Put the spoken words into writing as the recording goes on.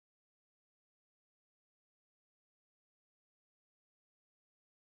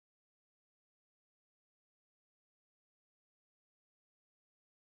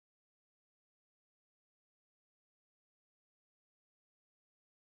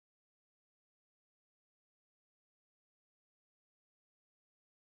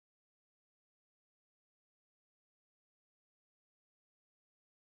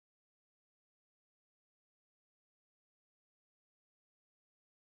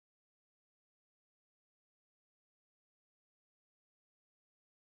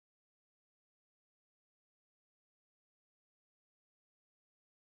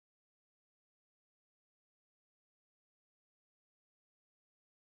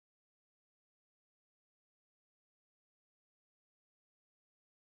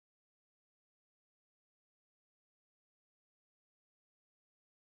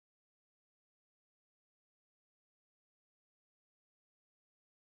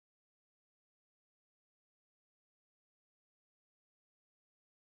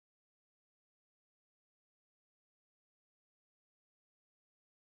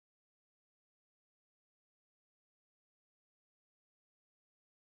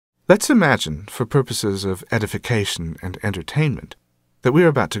Let's imagine, for purposes of edification and entertainment, that we are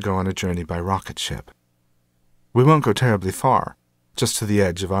about to go on a journey by rocket ship. We won't go terribly far, just to the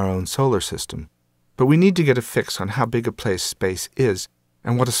edge of our own solar system, but we need to get a fix on how big a place space is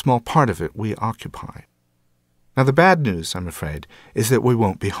and what a small part of it we occupy. Now the bad news, I'm afraid, is that we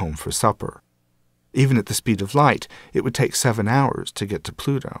won't be home for supper. Even at the speed of light, it would take 7 hours to get to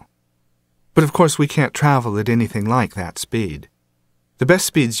Pluto. But of course we can't travel at anything like that speed. The best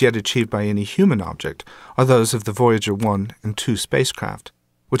speeds yet achieved by any human object are those of the Voyager 1 and 2 spacecraft,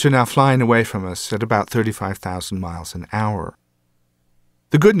 which are now flying away from us at about 35,000 miles an hour.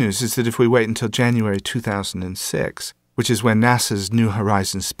 The good news is that if we wait until January 2006, which is when NASA's New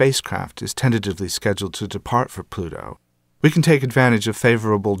Horizons spacecraft is tentatively scheduled to depart for Pluto, we can take advantage of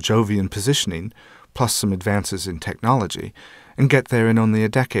favorable Jovian positioning, plus some advances in technology, and get there in only a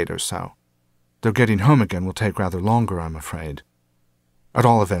decade or so. Though getting home again will take rather longer, I'm afraid. At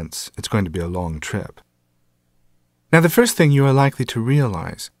all events, it's going to be a long trip. Now, the first thing you are likely to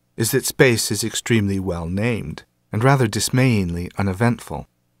realize is that space is extremely well named, and rather dismayingly uneventful.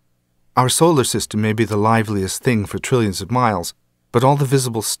 Our solar system may be the liveliest thing for trillions of miles, but all the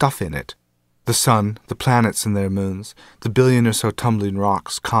visible stuff in it, the sun, the planets and their moons, the billion or so tumbling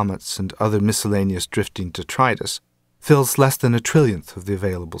rocks, comets, and other miscellaneous drifting detritus, fills less than a trillionth of the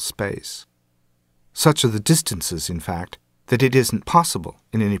available space. Such are the distances, in fact, that it isn't possible,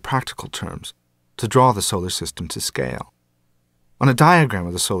 in any practical terms, to draw the solar system to scale. On a diagram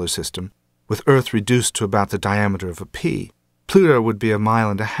of the solar system, with Earth reduced to about the diameter of a pea, Pluto would be 1.5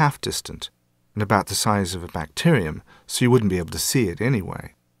 miles distant, and about the size of a bacterium, so you wouldn't be able to see it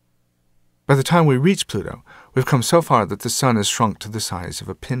anyway. By the time we reach Pluto, we've come so far that the Sun has shrunk to the size of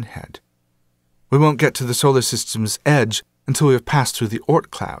a pinhead. We won't get to the solar system's edge until we have passed through the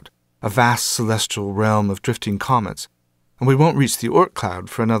Oort cloud, a vast celestial realm of drifting comets, and we won't reach the Oort cloud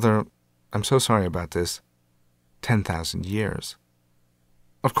for another, I'm so sorry about this, 10,000 years.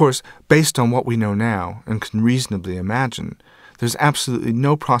 Of course, based on what we know now and can reasonably imagine, there's absolutely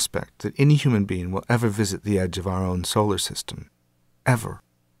no prospect that any human being will ever visit the edge of our own solar system. Ever.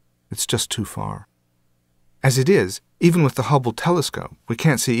 It's just too far. As it is, even with the Hubble telescope, we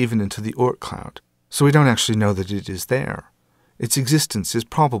can't see even into the Oort cloud, so we don't actually know that it is there. Its existence is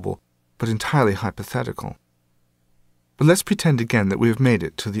probable, but entirely hypothetical. But let's pretend again that we have made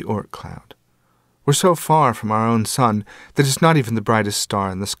it to the Oort cloud. We're so far from our own sun that it's not even the brightest star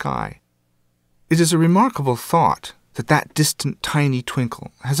in the sky. It is a remarkable thought that that distant tiny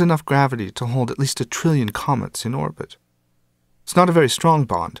twinkle has enough gravity to hold at least 1 trillion comets in orbit. It's not a very strong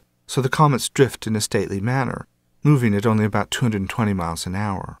bond, so the comets drift in a stately manner, moving at only about 220 miles an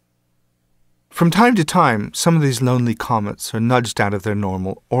hour. From time to time, some of these lonely comets are nudged out of their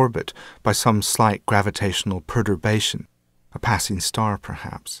normal orbit by some slight gravitational perturbation, a passing star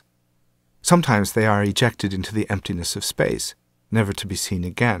perhaps. Sometimes they are ejected into the emptiness of space, never to be seen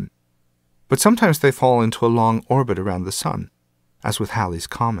again. But sometimes they fall into a long orbit around the Sun, as with Halley's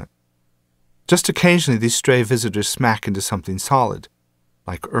Comet. Just occasionally these stray visitors smack into something solid,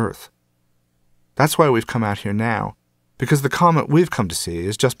 like Earth. That's why we've come out here now, because the comet we've come to see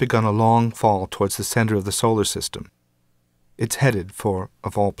has just begun a long fall towards the center of the solar system. It's headed for,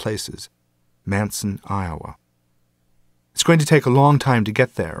 of all places, Manson, Iowa. It's going to take a long time to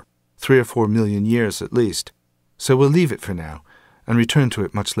get there, 3 or 4 million years at least, so we'll leave it for now and return to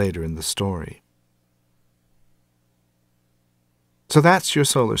it much later in the story. So that's your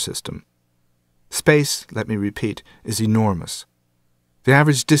solar system. Space, let me repeat, is enormous. The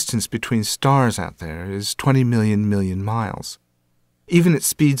average distance between stars out there is 20 million miles. Even at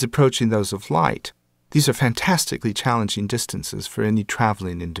speeds approaching those of light, these are fantastically challenging distances for any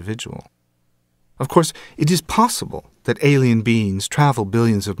traveling individual. Of course, it is possible that alien beings travel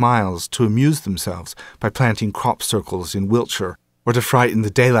billions of miles to amuse themselves by planting crop circles in Wiltshire or to frighten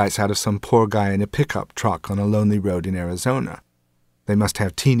the daylights out of some poor guy in a pickup truck on a lonely road in Arizona. They must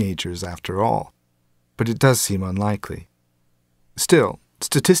have teenagers after all, but it does seem unlikely. Still,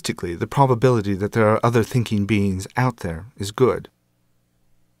 statistically, the probability that there are other thinking beings out there is good.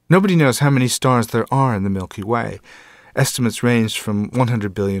 Nobody knows how many stars there are in the Milky Way. Estimates range from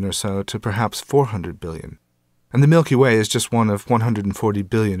 100 billion or so to perhaps 400 billion, and the Milky Way is just one of 140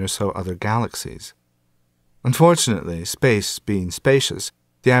 billion or so other galaxies. Unfortunately, space being spacious,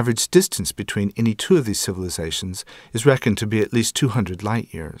 the average distance between any two of these civilizations is reckoned to be at least 200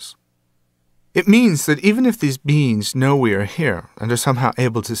 light-years. It means that even if these beings know we are here and are somehow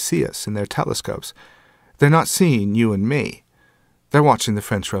able to see us in their telescopes, they're not seeing you and me. They're watching the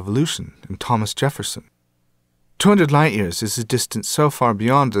French Revolution and Thomas Jefferson. 200 light-years is a distance so far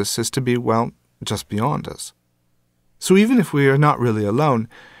beyond us as to be, well, just beyond us. So even if we are not really alone,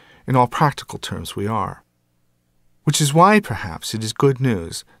 in all practical terms we are. Which is why, perhaps, it is good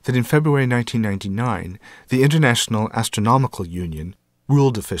news that in February 1999, the International Astronomical Union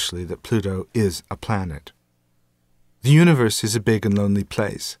ruled officially that Pluto is a planet. The universe is a big and lonely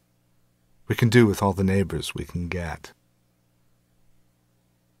place. We can do with all the neighbors we can get.